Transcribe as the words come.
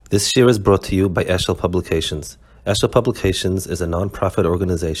This year is brought to you by Eshel Publications. Eshel Publications is a non-profit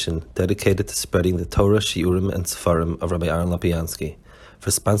organization dedicated to spreading the Torah, Shiurim, and Sefarim of Rabbi Aaron Lopiansky. For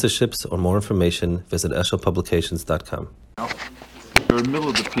sponsorships or more information, visit eshelpublications.com. We're in the middle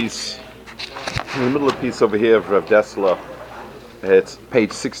of the piece. Over here of Rav Dessler. It's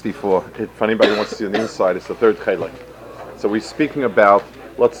page 64. If anybody wants to see on the inside, it's the third chelek. So we're speaking about,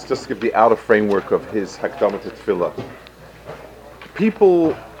 let's just give the outer framework of his Hakdamat Tefillah.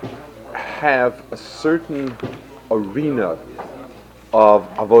 People have a certain arena of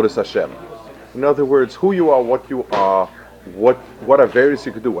Avodas Hashem. In other words, who you are, what what are various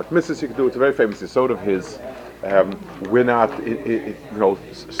you could do, what mitzvahs you could do. It's a very famous yesod of his. We're not,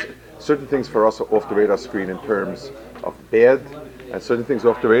 certain things for us are off the radar screen in terms of bad, and certain things are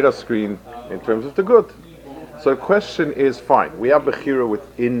off the radar screen in terms of the good. So the question is, fine, we have Bechira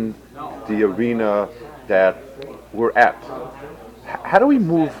within the arena that we're at. How do we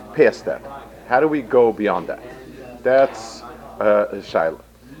move past that? How do we go beyond that? That's Shaila.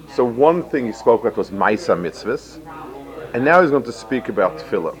 So one thing he spoke about was Maisa Mitzvahs, and now he's going to speak about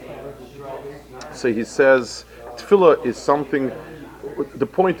Tefillah. So he says, Tefillah is something, the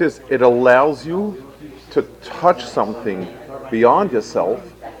point is, it allows you to touch something beyond yourself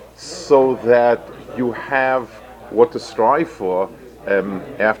so that you have what to strive for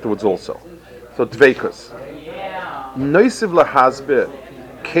afterwards also. So Dveikus. Noisiv lahazbe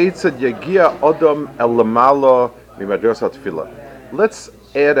ketzad yagia odom el lamala mimadrasa tefillah. Let's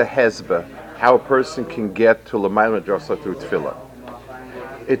add a hezbe how a person can get to lamala madrasa through tefillah.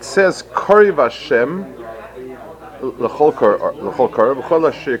 It says koriv Hashem l'chol kor v'chol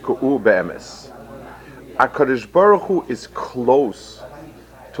asher ku'u be'emes. HaKadosh Baruch Hu is close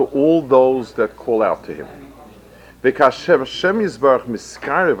to all those that call out to him. V'kashem Hashem yizbarach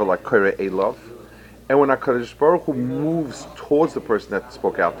miskarev alakore elav. And when HaKadosh Baruch Hu moves towards the person that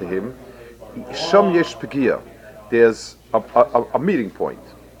spoke out to him, Sham Yesh Pegia, there's a meeting point.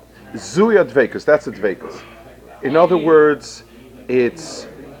 Zuya Dveikus, that's a Dveikus. In other words, it's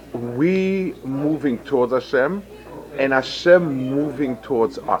we moving towards Hashem and Hashem moving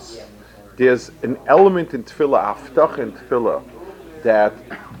towards us. There's an element in Tefillah, Aftach in Tefillah, that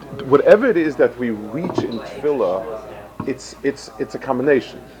whatever it is that we reach in Tefillah, it's a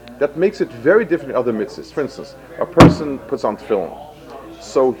combination. That makes it very different in other mitzvahs. For instance, a person puts on tefillin.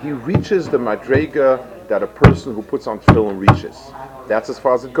 So he reaches the madrega that a person who puts on tefillin reaches. That's as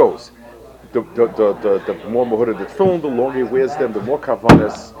far as it goes. The more mahura the tefillin, the longer he wears them, the more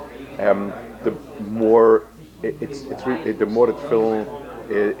kavanas, the more the more the tefillin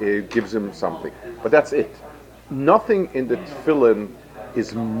it gives him something. But that's it. Nothing in the tefillin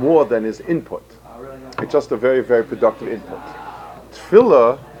is more than his input. It's just a very, very productive input.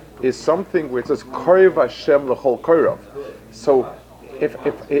 Tefillah is something where it says Koriv Hashem l'chol korav. So if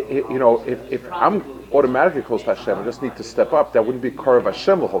I'm automatically close to Hashem, I just need to step up. That wouldn't be Koriv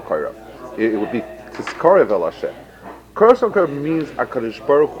Hashem l'chol korav. It would be Koriv el Hashem. Koriv korav means HaKadosh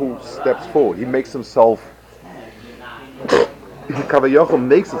Baruch Hu steps forward. He makes himself. Kavayochel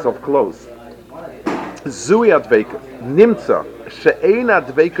makes himself close. Zui adveikus nimtza she'eina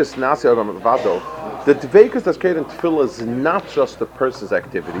adveikus nasi adam vado. The dveikus that's created in tefillah is not just the person's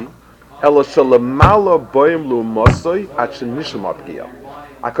activity. HaKadosh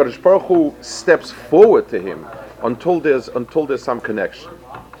Baruch Hu steps forward to him until there's some connection.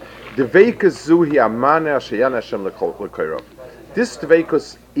 Dveikus zuhi amana sheyan Hashem l'korav. This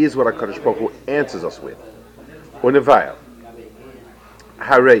dveikus is what HaKadosh Baruch Hu answers us with. Unevaya.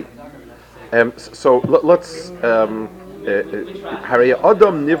 Harei. So let's Harei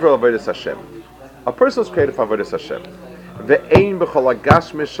Adam Nivra Avodas Hashem. A person is created for Avodas Hashem. Ve'ein b'chol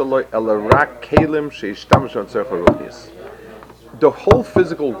hagashmi shelo ela rak kelim sheishtamesh on tzorech haruchnis. The whole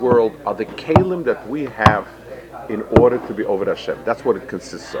physical world are the kelim that we have in order to be over Hashem. That's what it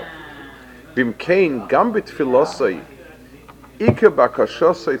consists of. Bimkein gam b'tfilosai ikar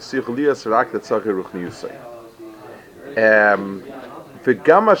bakashosai tzich lias rak letzorech haruchniusai.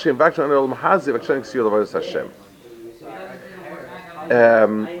 Ve'gam Hashem v'akshan olam hazi v'akshan ksiyol Avodas Hashem.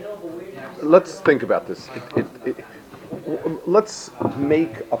 Let's think about this. Let's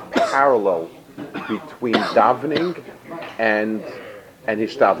make a parallel between davening and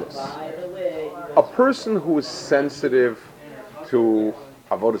hishtadlus. A person who is sensitive to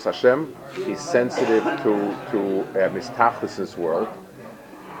Avodas Hashem, is sensitive to Michtav in this world,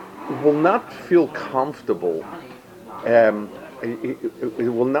 will not feel comfortable. He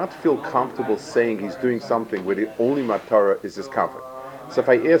will not feel comfortable saying he's doing something where the only matara is his comfort. So if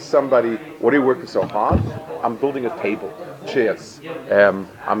I ask somebody, what are you working so hard? I'm building a table, chairs.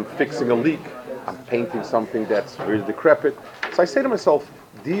 I'm fixing a leak. I'm painting something that's very decrepit. So I say to myself,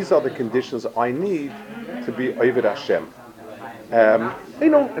 these are the conditions I need to be Oved Hashem.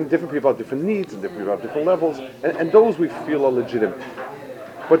 And different people have different needs, and different people have different levels, and those we feel are legitimate.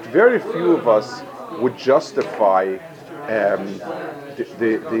 But very few of us would justify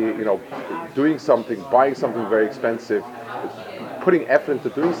doing something, buying something very expensive, putting effort into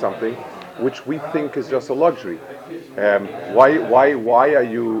doing something which we think is just a luxury. Why are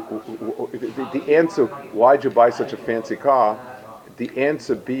you? The answer, why'd you buy such a fancy car? The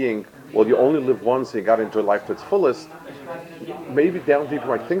answer being, well, you only live once, and you got to enjoy life to its fullest. Maybe down deep you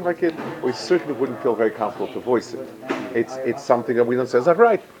might think like it, we certainly wouldn't feel very comfortable to voice it. It's something that we don't say, is that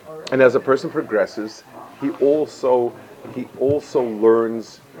right? And as a person progresses, he also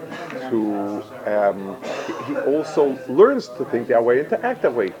learns to think that way and to act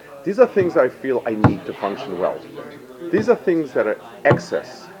that way. These are things that I feel I need to function well. These are things that are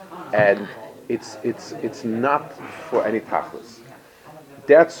excess, and it's not for any tachlis.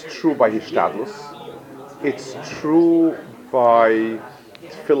 That's true by Hishtadlus. It's true by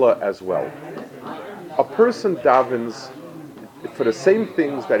Tefillah as well. A person davens for the same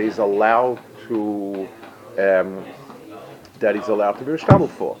things that he's allowed to be mishtadel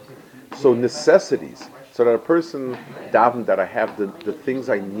for. So necessities, so that a person daven that I have the things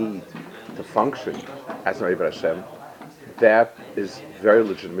I need to function as an Oved Hashem, that is very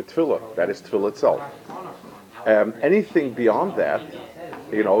legitimate Tefillah. That is Tefillah itself. Anything beyond that,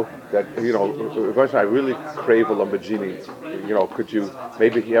 eventually I really crave a Lamborghini. Could you,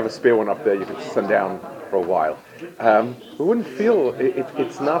 maybe if you have a spare one up there, you could send down for a while. We wouldn't feel,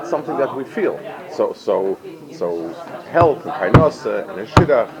 it's not something that we feel. So health and kainosa and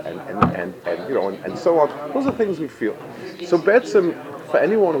shidduch and so on, those are things we feel. So Betzim, for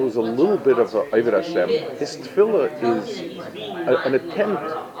anyone who's a little bit of a Oved Hashem, his tefillah is an attempt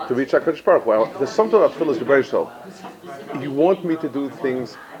to reach HaKadosh Baruch Hu. Well, there's something about tefillah is the very so. You want me to do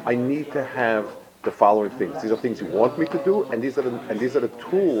things, I need to have the following things. These are things you want me to do, and these are the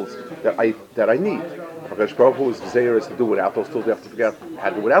tools that I need. HaKadosh Baruch Hu's desire is to do without those tools. We have to figure out how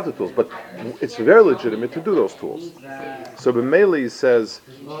to do without the tools. But it's very legitimate to do those tools. So B'meili he says,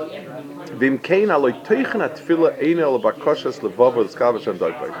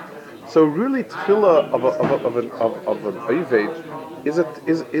 so really tefillah of an Oved is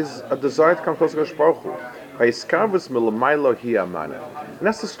a desire to come close to HaKadosh Baruch Hu. And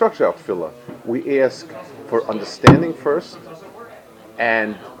that's the structure of tefillah. We ask for understanding first,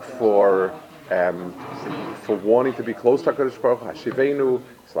 and for wanting to be close to HaKadosh Baruch Hu, Hashivenu,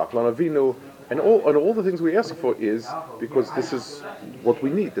 Slach Lana Avinu, and all the things we ask for is because this is what we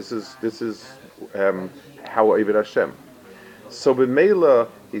need. This is how Oved Hashem. So b'meila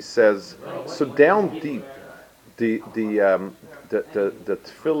he says, so down deep, the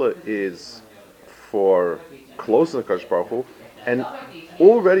tefillah is for close to HaKadosh Baruch Hu, and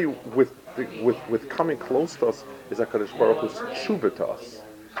already with coming close to us is HaKadosh Baruch Hu's tshuva to us.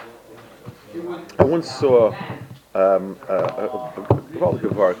 I once saw a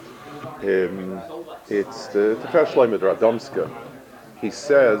Gewart. It's the Tefer Shloimeh Radomska. It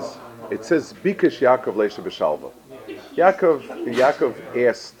says Bikesh Yaakov Leisha B'Shalva. Yaakov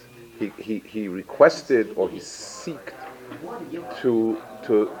asked, he requested or he seeked to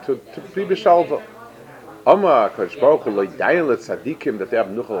be B'Shalva. Amma HaKadosh Baruch Hu Leidayin Letzadikim, that they have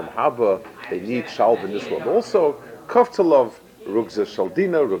Nuchal and Haba, they need Shalva in this world also. Kovtzelov Rugza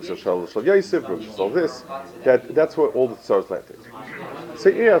Shaldina, Rugza Shal Yosef, Rugza Shal this. That's what all the stars like this.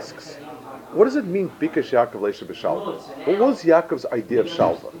 So he asks, what does it mean, Bikesh Yaakov Leisha B'Shalva? What was Yaakov's idea of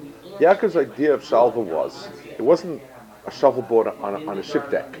Shalva? Yaakov's idea of Shalva was, it wasn't a shuffleboard on a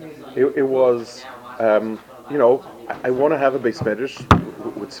ship deck. It was, I want to have a beis medrash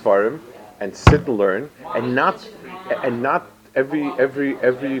with Sfarim and sit and learn, and not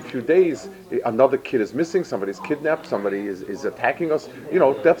every few days another kid is missing, somebody's kidnapped, somebody is attacking us.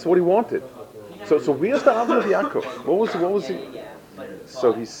 That's what he wanted. So where's the Avon of Yaakov? What was he?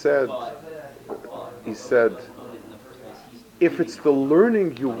 So he said, if it's the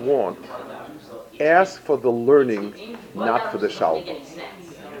learning you want, ask for the learning, not for the shalva.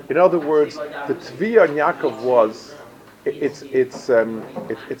 In other words, the tviyah on Yaakov was, it's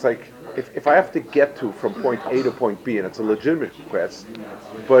like, if I have to get from point A to point B, and it's a legitimate request,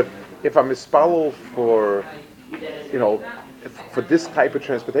 but if I'm mispalel for this type of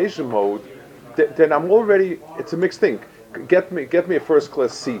transportation mode, then I'm already, it's a mixed thing. Get me a first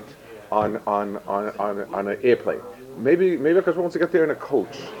class seat on an airplane. Maybe because wants to get there in a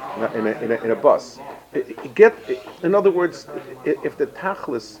coach, in a bus. In other words, if the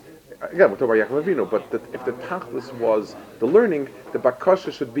tachlis, again we're talking about Yaakov Avinu, but if the tachlis was the learning, the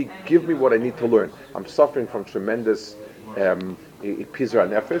bakasha should be, give me what I need to learn. I'm suffering from tremendous pizra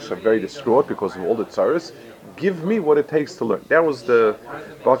nefesh. I'm very distraught because of all the tzaras. Give me what it takes to learn. That was the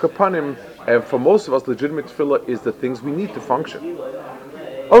Balkapanim, and for most of us, legitimate tefillah is the things we need to function.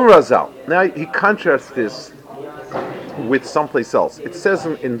 Razal. Now he contrasts this with someplace else. It says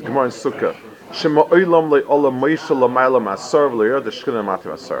in Gemara and Sukkah, Shema oilam le'olam Moshe l'mayla ma'asar v'le'yer the Shechina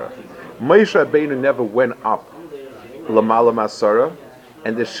matim asara. Moshe Rabbeinu never went up l'mayla ma'asara,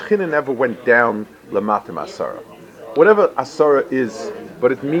 and the Shechina never went down l'matim asara. Whatever asara is,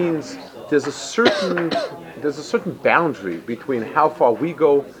 but it means there's a certain boundary between how far we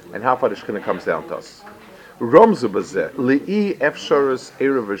go and how far the Shechina comes down to us. Romzu b'zeh li'i efsharis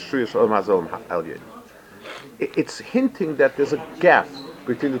erev v'shriyash olam hazol alyin. It's hinting that there's a gap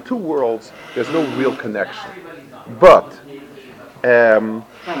between the two worlds. There's no real connection. But but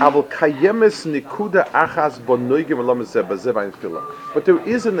there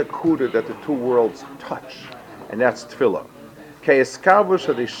is a nekuda that the two worlds touch, and that's tefillah.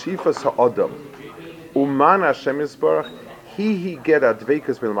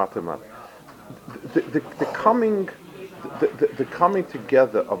 The coming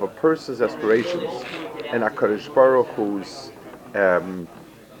together of a person's aspirations and HaKadosh Baruch Hu's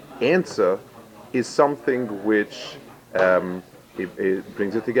answer is something which it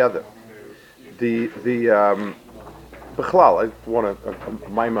brings it together. B'chlal, I want a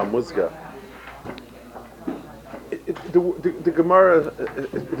Maimah Muzga. The Gemara,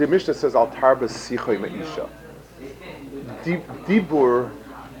 the Mishnah says, Al Tarbas Sichoy Me'isha. Dibur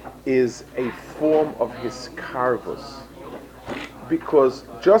is a form of hiskarvus, because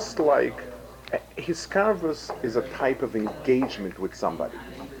just like hiskarvus is a type of engagement with somebody.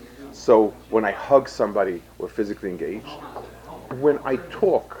 So when I hug somebody, we're physically engaged. When I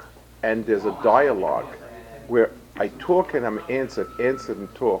talk and there's a dialogue where I talk and I'm answered and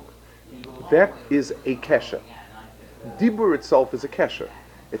talk, that is a kesher. Dibur itself is a kesher.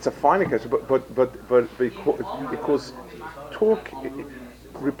 It's a finer kesher, but because talk,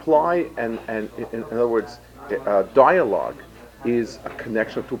 reply, and in other words, dialogue is a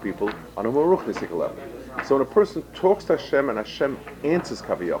connection of two people on a more ruchnistic level. So when a person talks to Hashem and Hashem answers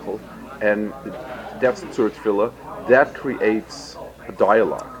kaviyachol, and that's the tzur tefillah, that creates a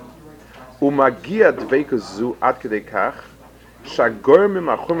dialogue. Umagia dveikus zu ad kedei kach shagormim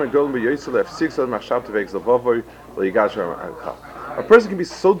achum gedol b'yosel efsik sod machshav tveik zavovoy leyigash ha'cha. A person can be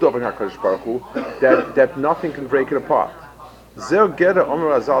so dove in HaKadosh Baruch Hu that nothing can break it apart. Zer geder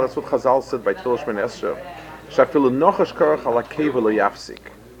Omer Azal, that's what Chazal said by Tefillah Shemini Esrei. Shafilu nochash karach ala keva lo yafsik.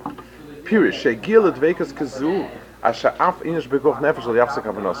 Pirish shegil adveikas kazu asha af inish begoch nefesh lo yafsik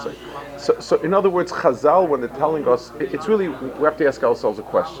havanosei. So in other words, Chazal, when they're telling us, it's really, we have to ask ourselves a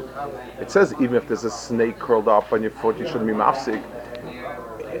question. It says even if there's a snake curled up on your foot, you shouldn't be mafsik.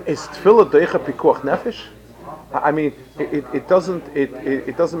 Is tefillah deicha pikuach nefesh? I mean, it doesn't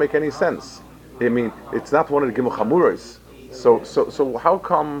make any sense. I mean, it's not one of the Gimel Chamuros. So how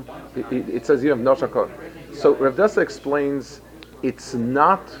come it says you have noshakot? So Rav Dessa explains it's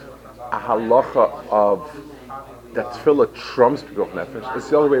not a halacha of that tefillah trumps pikuach nefesh. It's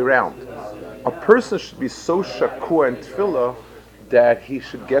the other way around. A person should be so shakua in tefillah that he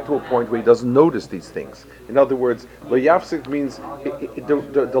should get to a point where he doesn't notice these things. In other words, lo yafsik means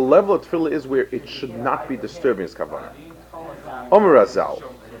the level of tefillah is where it should not be disturbing his kavanah. Omer Azal,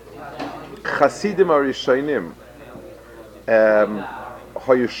 Chasidim Arishonim,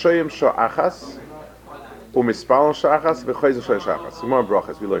 Hayushoyim Sha'achas, Umispalon Sha'achas, V'choyz Sha'achas. Gemara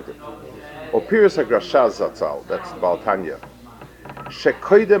Brachas, we learned it. Opiris HaGrashaz Zatzal, that's Baal Tanya.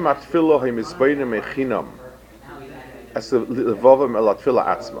 Shekoidem atfilo ha'mizbayim mechinam. As the levavim el atfila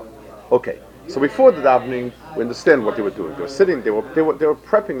atzma. Okay, so before the davening, we understand what they were doing. They were sitting. They were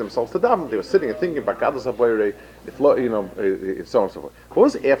prepping themselves to daven. They were sitting and thinking about Gadas Habayre, if so on and so forth. What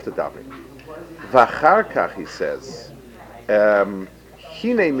was after davening? V'acharkach, he says, hine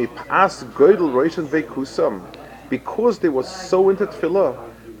mipas goydel roishan veikusam, because they were so into tefillah,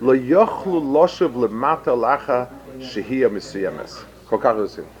 lo yochlu loshev lemata lacha shehiyah misuyames.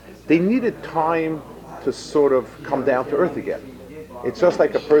 They needed time to sort of come down to earth again. It's just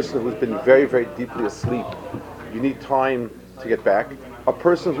like a person who's been very, very deeply asleep. You need time to get back. A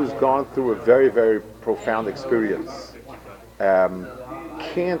person who's gone through a very, very profound experience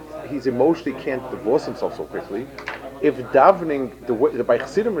he's emotionally can't divorce himself so quickly. If davening, by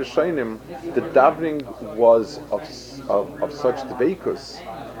Chassidim Rishonim, the davening was of such dveikus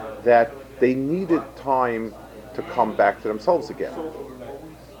that they needed time to come back to themselves again.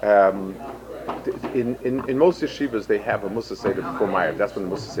 In most yeshivas, they have a Musa Seder before Ma'ariv. That's when the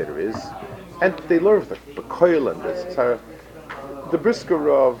Musa Seder is. And they learn the Koil and this. The Brisker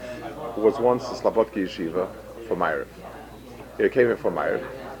Rav was once a Slabodki yeshiva for Ma'ariv. He came in for Meir,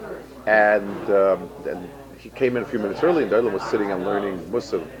 and then he came in a few minutes early, and the Olam was sitting and learning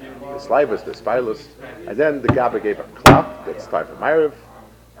Musaf, the Slavus, the Spilus, and then the Gabba gave a clap, it's time for Meir,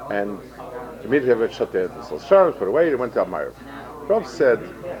 and immediately everyone shut the Shar, put away, and went to Meir. Rav said,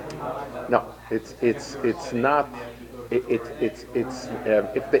 no, it's not. If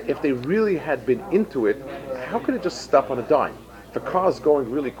they really had been into it, how could it just stop on a dime? If a car's going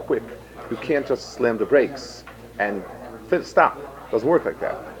really quick, you can't just slam the brakes and stop. It doesn't work like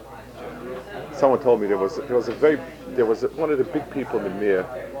that. Someone told me there was one of the big people in the Mir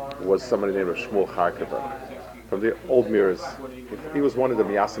was somebody named Shmuel Charkeva from the old mirrors. He was one of the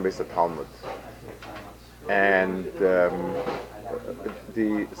Miyasim based at Talmud, and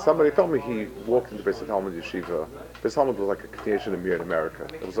somebody told me he walked into Beis Talmud Yeshiva. Beis Talmud was like a continuation of Mir in America.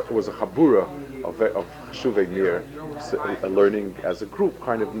 It was a chabura of Shuvei Mir, learning as a group,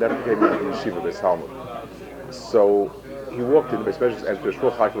 kind of never came into the Yeshiva Beis Talmud. So he walked into Beis Medrash, and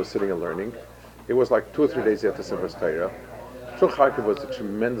Shmuel Charkeva was sitting and learning. It was like 2 or 3 days after Sefer Torah. Shmuel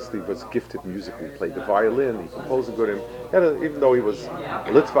Charkeva was gifted musically. He played the violin, he composed a good hymn. Even though he was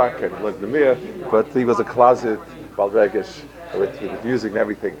Litvak and learned the Mir, but he was a closet Balregish with music and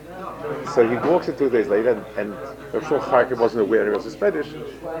everything. So he walks in 2 days later, and Shmuel Charkeva wasn't aware he was a Spanish,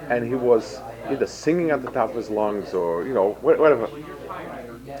 and he was either singing at the top of his lungs or whatever.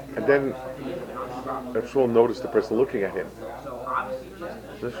 And then Shmuel noticed the person looking at him.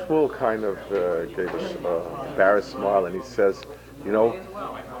 The Shmuel kind of gave a embarrassed smile, and he says,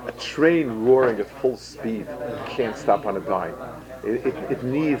 a train roaring at full speed can't stop on a dime. It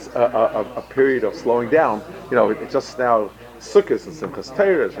needs a period of slowing down. It just now Sukkot and Simchas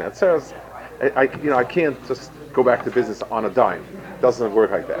Torah and Atzeres. I can't just go back to business on a dime. It doesn't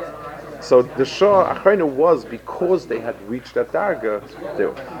work like that. So the Shah Achrayna was because they had reached that darga.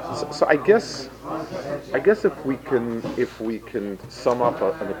 So I guess if we can sum up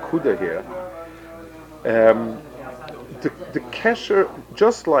a nakuda here, the kesher,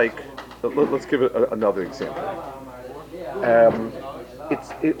 just like let's give it another example.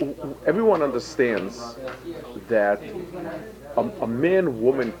 Everyone understands that a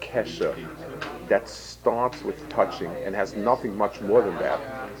man-woman kesher that starts with touching and has nothing much more than that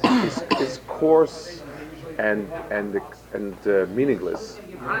is coarse and meaningless.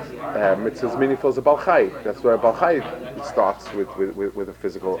 It's as meaningful as a balchai. That's why a balchai starts with a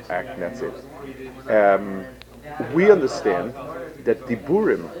physical act, and that's it. We understand that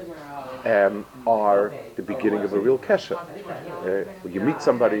diburim are the beginning of a real kesher. When you meet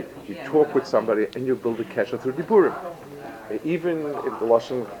somebody, you talk with somebody, and you build a kesher through diburim. Even in the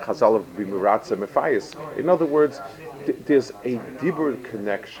Lashon Chazal of Bimiratza Mefayis, in other words, there's a dibur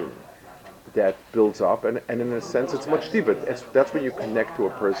connection that builds up, and in a sense, it's much deeper. That's when you connect to a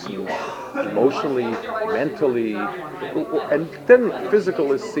person emotionally, mentally, and then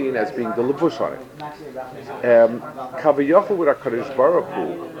physical is seen as being the levush on it. Kaviyachol with HaKadosh Baruch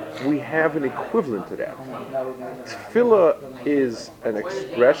Hu, we have an equivalent to that. Tefillah is an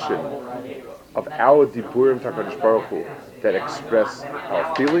expression of our diburim to HaKadosh Baruch Hu that express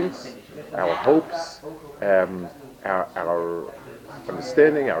our feelings, our hopes, our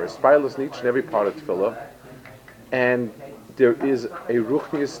understanding, our aspirals in each and every part of Tefillah. And there is a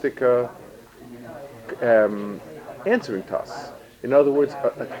ruchniistika answering to us. In other words,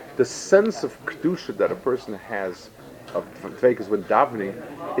 the sense of kedusha that a person has of tefillah when davening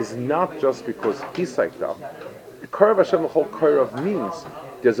is not just because he's psyched up. Karav Hashem l'chol karav means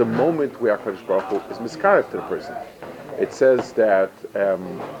there's a moment where HaKadosh Baruch Hu is miskarev to the person. It says that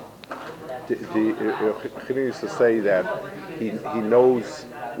the Chidin used to say that he knows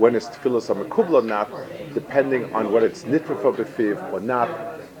when it's tefillah samekubla or not, depending on whether it's nitra for befiv or not.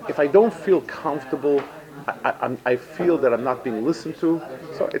 If I don't feel comfortable, I feel that I'm not being listened to,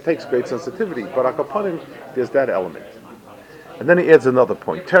 so it takes great sensitivity. But akapanim, there's that element. And then he adds another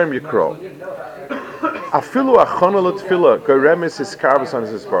point. Terem Yikro. Afilu achana l'tefillah goremes iskarbus on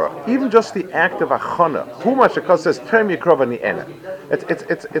his barach. Even just the act of achana. Puma says terem Yikro v'ni'ena.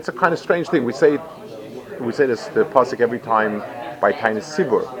 It's a kind of strange thing. We say this the pasuk every time by Tainis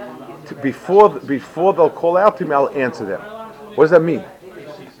Sibur. Before they'll call out to me, I'll answer them. What does that mean?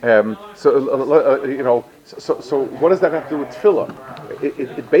 So what does that have to do with tefillah?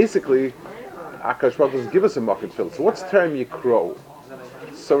 It basically, Akash Baruch doesn't give us a mock in tefillah. So what's terem Yikro?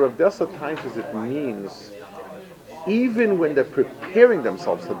 So Rav Dessler Tainches, it means even when they're preparing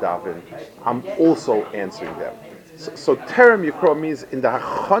themselves to daven, I'm also answering them. So terem Yikro means in the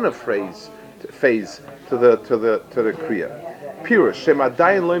hachana phase to the kriya. Pirush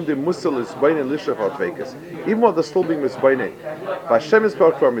shemadayin loim de musal is bainin lishach atvekas. Even while they're still being misbainin, Hashem is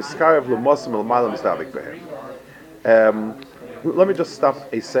baruch for miskarev l'mosim l'malam zdavik behem. let me just stop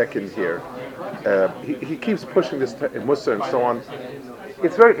a second here. He keeps pushing this in Musa and so on.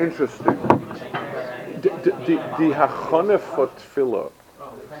 It's very interesting. The hachana for tefillah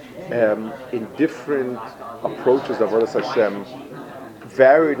in different approaches of Avodas Hashem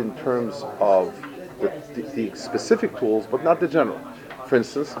varied in terms of the specific tools, but not the general. For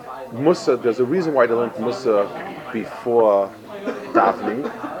instance, Musa, there's a reason why they learned Musa before davening,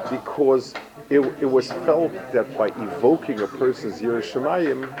 because it was felt that by evoking a person's Yireh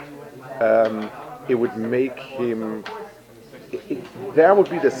Shamayim, it would make him. That would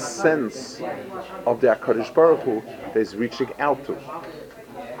be the sense of the HaKadosh Baruch Hu that is reaching out to.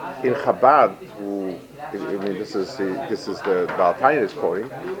 In Chabad, this is the Baal Taina is quoting.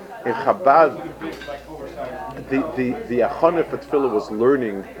 In Chabad, the Achonah for Tefillah was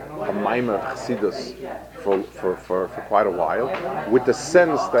learning a Maimah of Chassidus for quite a while, with the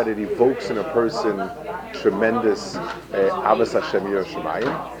sense that it evokes in a person tremendous Abbas Hashem Yireh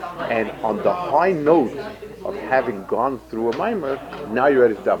Shamayim, and on the high note of having gone through a Maimah, now you're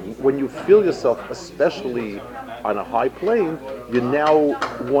ready to daven. When you feel yourself, especially on a high plane, you now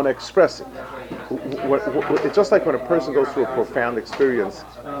want to express it. It's just like when a person goes through a profound experience,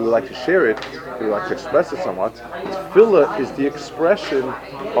 he would like to share it, he would like to express it somewhat. Tefillah is the expression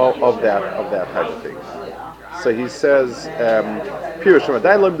of that type of thing. So he says, Pirush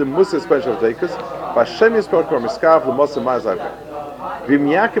Shemadayin Lem the Musa special Deikus, Vashem Yisper Kor Miskav L'Mosa Mazar. Vim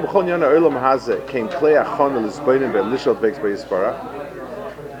Yakim Chon Yana Olam Hazeh came Klei Achon L'Zboinim Be'Lishot Veiks Be'Yispara.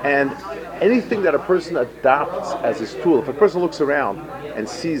 And anything that a person adopts as his tool, if a person looks around and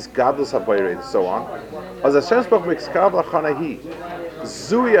sees Gadlus HaBayre and so on, as Hashem Spach Miskav L'Achana Hi,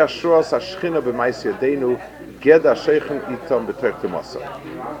 Zui Ashros Hashchina B'Mais Yadeinu, Ged HaSheichem Itam B'Terech Tumasa.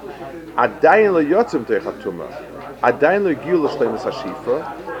 Adayin L'Yotzim Terech HaTumah, Adayin L'Giu L'Shleimus HaShifa,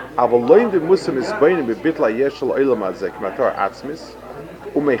 Aval Loim D'Musim Izbeinim B'Bitla Yeshel Olam Hazeh K'matar Atzmis,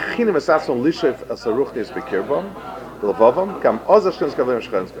 U'Mechinim Esatzon Lishev Asaruchnis B'Kirbam, L'Vavam, Kam Oz Hashem Skavim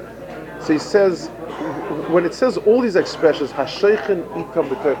Shchenzbe. So he says, when it says all these expressions, Hasheichen Itam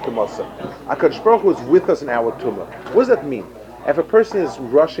B'Terech Tumasa, HaKadosh Baruch Hu is with us in our Tumah. What does that mean? If a person is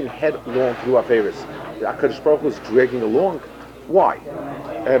rushing headlong through Averis, HaKadosh Baruch Hu is dragging along, why?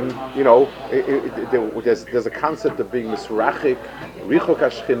 There's a concept of being misrachik, richok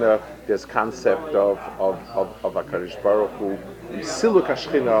hashchina. There's concept of HaKadosh Baruch Hu, misiluk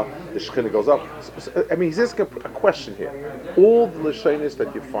hashchina. The shchina goes up. He's asking a question here. All the lashonis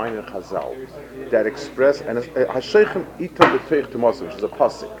that you find in Chazal that express and hasheichem itam b'teich tumasim, which is a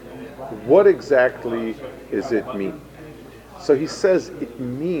pasuk. What exactly does it mean? So he says it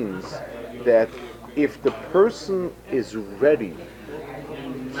means that if the person is ready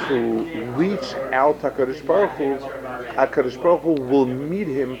to reach out to HaKadosh Baruch Hu will meet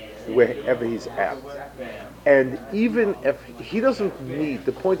him wherever he's at. And even if he doesn't need,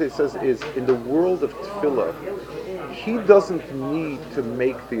 the point that it says is, in the world of Tefillah, he doesn't need to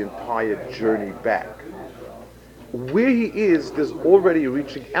make the entire journey back. Where he is, there's already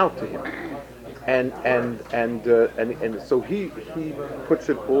reaching out to him. And so he puts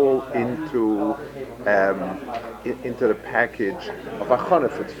it all into the package of Achana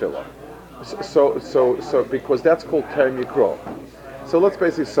for Tefillah. So because that's called Terem Yikro. So let's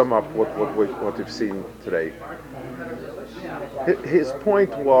basically sum up what we've seen today. His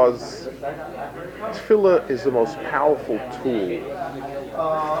point was Tefillah is the most powerful tool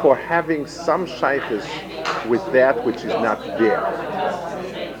for having some shaykhs with that which is not there.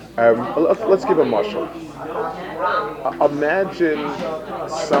 Let's give a mashal. Imagine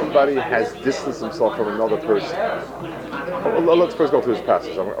somebody has distanced himself from another person. Let's first go through this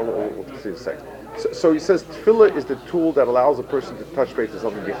passage. We'll see in a second. So he says tefillah is the tool that allows a person to touch base with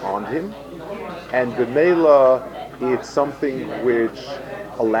something beyond him, and b'meila it's something which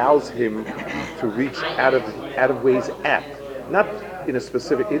allows him to reach out of where he's at, not in a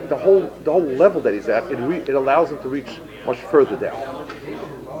specific. The whole level that he's at, it allows him to reach much further down.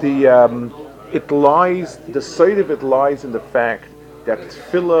 The side of it lies in the fact that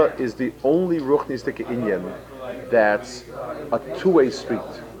tefillah is the only ruchnistic inyan that's a two-way street.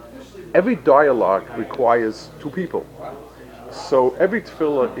 Every dialogue requires two people. So every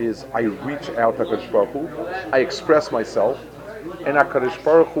tefillah is I reach out to HaKadosh Baruch Hu, I express myself, and HaKadosh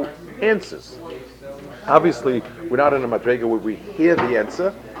Baruch Hu answers. Obviously, we're not in a madrega where we hear the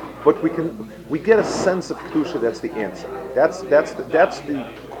answer, but we get a sense of kedusha. That's the answer. That's the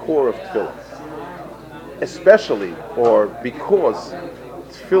core of tefillah. Especially, or because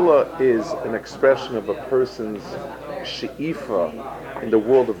tefillah is an expression of a person's she'ifa in the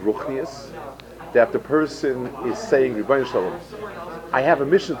world of ruchnius, that the person is saying, Rebbeinu Shalom, I have a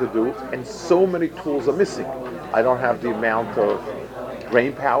mission to do, and so many tools are missing. I don't have the amount of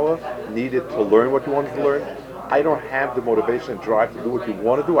brain power needed to learn what you wanted to learn. I don't have the motivation and drive to do what you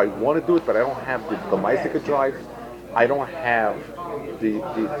want to do. I want to do it, but I don't have the Meisika drive. I don't have the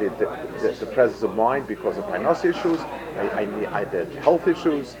presence of mind because of financial issues. I did health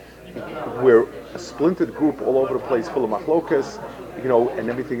issues. We're a splintered group all over the place, full of machlokas, and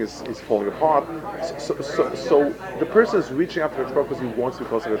everything is falling apart. So the person is reaching out to Hakadosh Baruch Hu because he wants to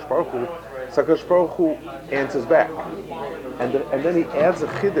because of Hakadosh Baruch Hu. So Hakadosh Baruch Hu answers back, and then he adds a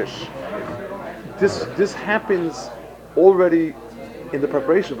chiddush. This happens already in the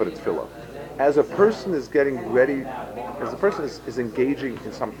preparation for the tefillah. As a person is getting ready, as a person is engaging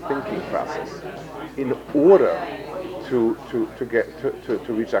in some thinking process, in order to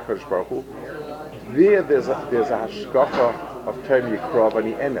reach HaKadosh Baruch Hu, there's a hashgacha of Terem Yikrav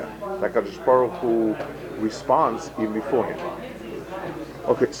Ani Ena. HaKadosh Baruch Hu responds even before him.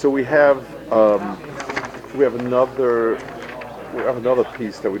 Okay, so we have another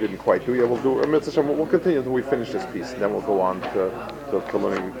piece that we didn't quite do. Yeah, we'll continue until we finish this piece, and then we'll go on to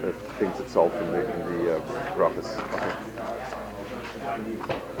learning things itself in the brachas. Okay.